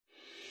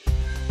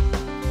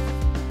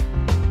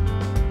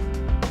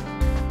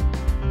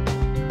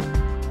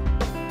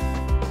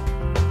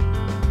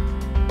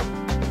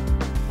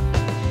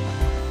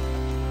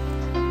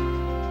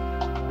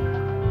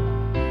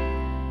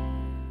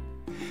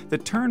The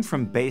turn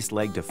from base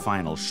leg to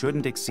final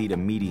shouldn't exceed a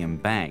medium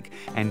bank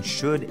and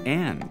should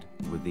end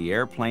with the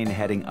airplane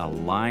heading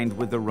aligned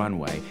with the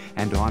runway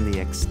and on the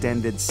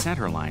extended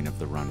center line of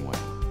the runway.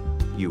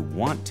 You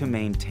want to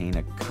maintain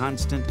a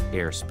constant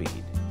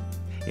airspeed.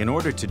 In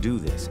order to do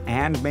this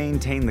and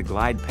maintain the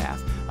glide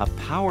path, a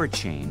power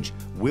change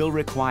will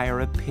require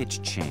a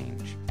pitch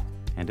change,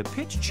 and a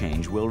pitch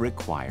change will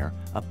require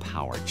a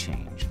power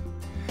change.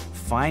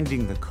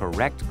 Finding the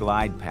correct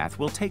glide path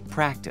will take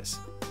practice.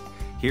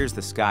 Here's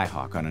the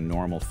Skyhawk on a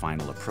normal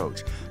final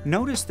approach.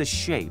 Notice the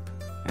shape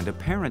and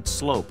apparent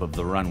slope of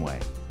the runway.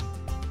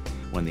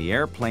 When the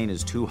airplane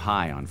is too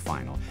high on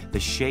final, the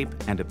shape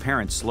and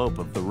apparent slope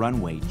of the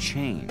runway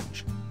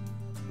change.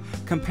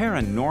 Compare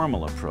a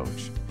normal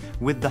approach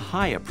with the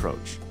high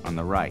approach on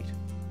the right.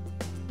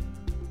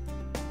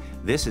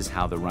 This is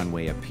how the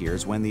runway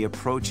appears when the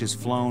approach is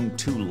flown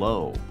too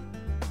low.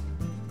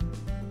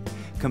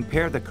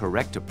 Compare the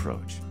correct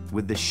approach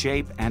with the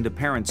shape and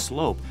apparent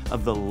slope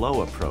of the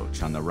low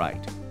approach on the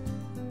right.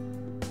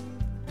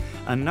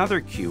 Another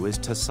cue is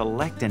to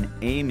select an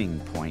aiming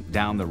point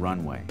down the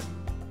runway.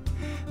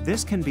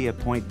 This can be a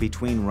point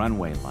between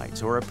runway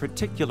lights or a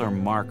particular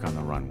mark on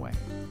the runway.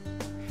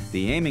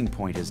 The aiming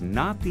point is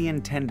not the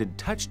intended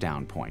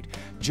touchdown point,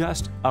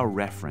 just a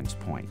reference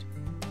point.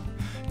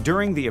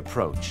 During the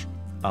approach,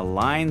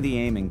 align the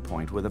aiming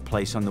point with a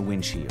place on the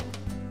windshield.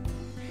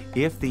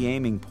 If the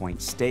aiming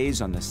point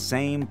stays on the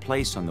same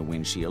place on the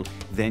windshield,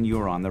 then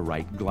you're on the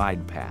right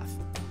glide path.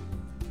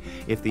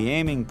 If the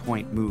aiming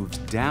point moves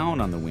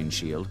down on the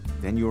windshield,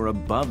 then you're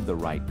above the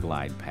right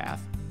glide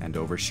path and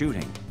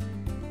overshooting.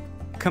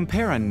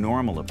 Compare a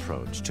normal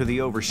approach to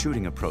the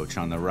overshooting approach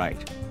on the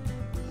right.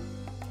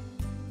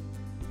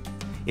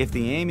 If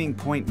the aiming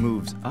point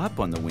moves up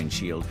on the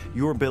windshield,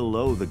 you're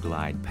below the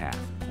glide path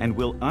and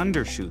will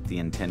undershoot the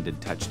intended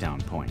touchdown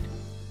point.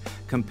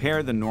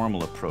 Compare the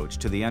normal approach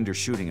to the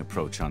undershooting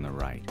approach on the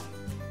right.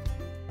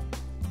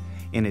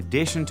 In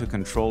addition to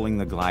controlling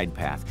the glide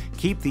path,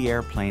 keep the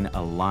airplane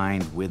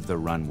aligned with the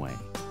runway.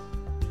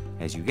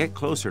 As you get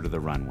closer to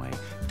the runway,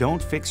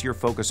 don't fix your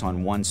focus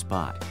on one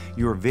spot.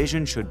 Your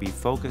vision should be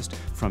focused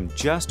from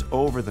just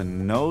over the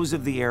nose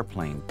of the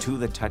airplane to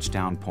the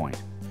touchdown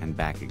point and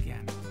back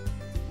again.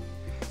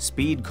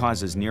 Speed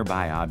causes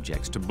nearby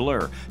objects to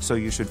blur, so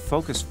you should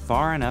focus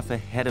far enough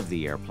ahead of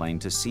the airplane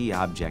to see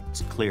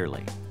objects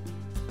clearly.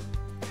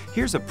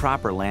 Here's a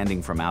proper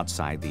landing from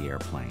outside the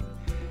airplane.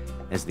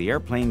 As the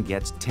airplane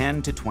gets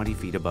 10 to 20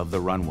 feet above the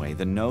runway,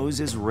 the nose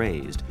is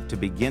raised to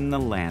begin the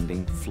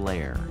landing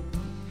flare.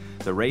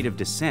 The rate of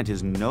descent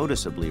is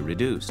noticeably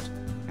reduced,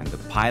 and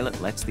the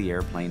pilot lets the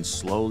airplane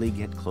slowly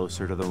get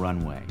closer to the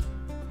runway.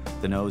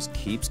 The nose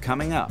keeps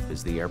coming up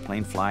as the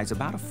airplane flies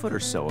about a foot or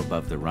so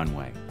above the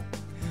runway.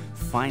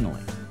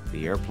 Finally,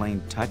 the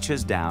airplane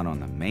touches down on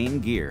the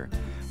main gear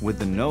with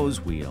the nose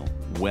wheel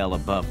well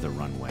above the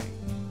runway.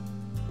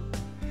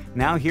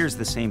 Now here's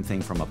the same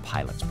thing from a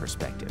pilot's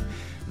perspective.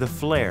 The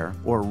flare,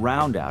 or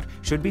roundout,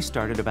 should be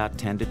started about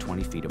 10 to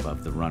 20 feet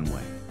above the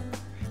runway.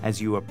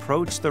 As you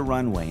approach the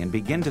runway and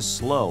begin to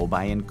slow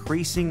by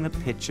increasing the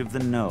pitch of the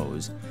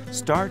nose,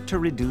 start to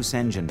reduce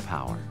engine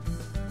power.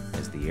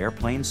 As the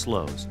airplane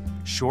slows,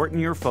 shorten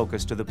your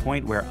focus to the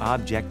point where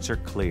objects are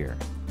clear.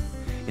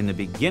 In the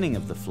beginning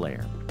of the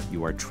flare,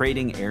 you are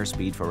trading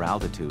airspeed for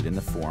altitude in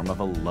the form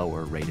of a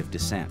lower rate of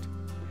descent.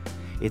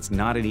 It's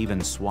not an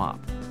even swap,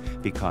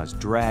 because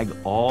drag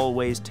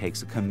always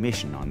takes a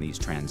commission on these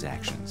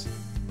transactions.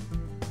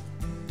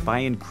 By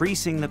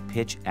increasing the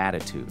pitch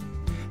attitude,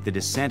 the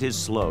descent is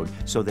slowed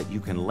so that you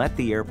can let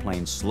the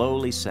airplane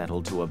slowly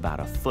settle to about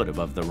a foot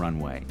above the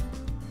runway.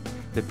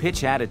 The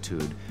pitch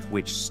attitude,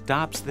 which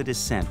stops the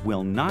descent,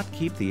 will not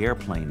keep the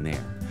airplane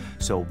there,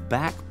 so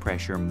back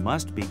pressure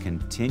must be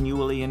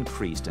continually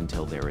increased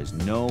until there is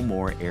no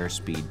more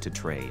airspeed to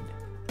trade.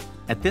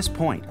 At this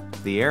point,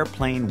 the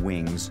airplane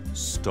wings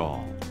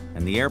stall,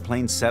 and the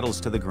airplane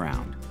settles to the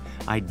ground.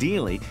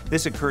 Ideally,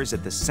 this occurs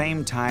at the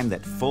same time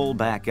that full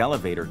back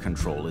elevator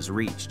control is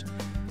reached.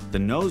 The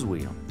nose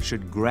wheel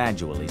should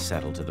gradually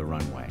settle to the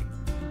runway.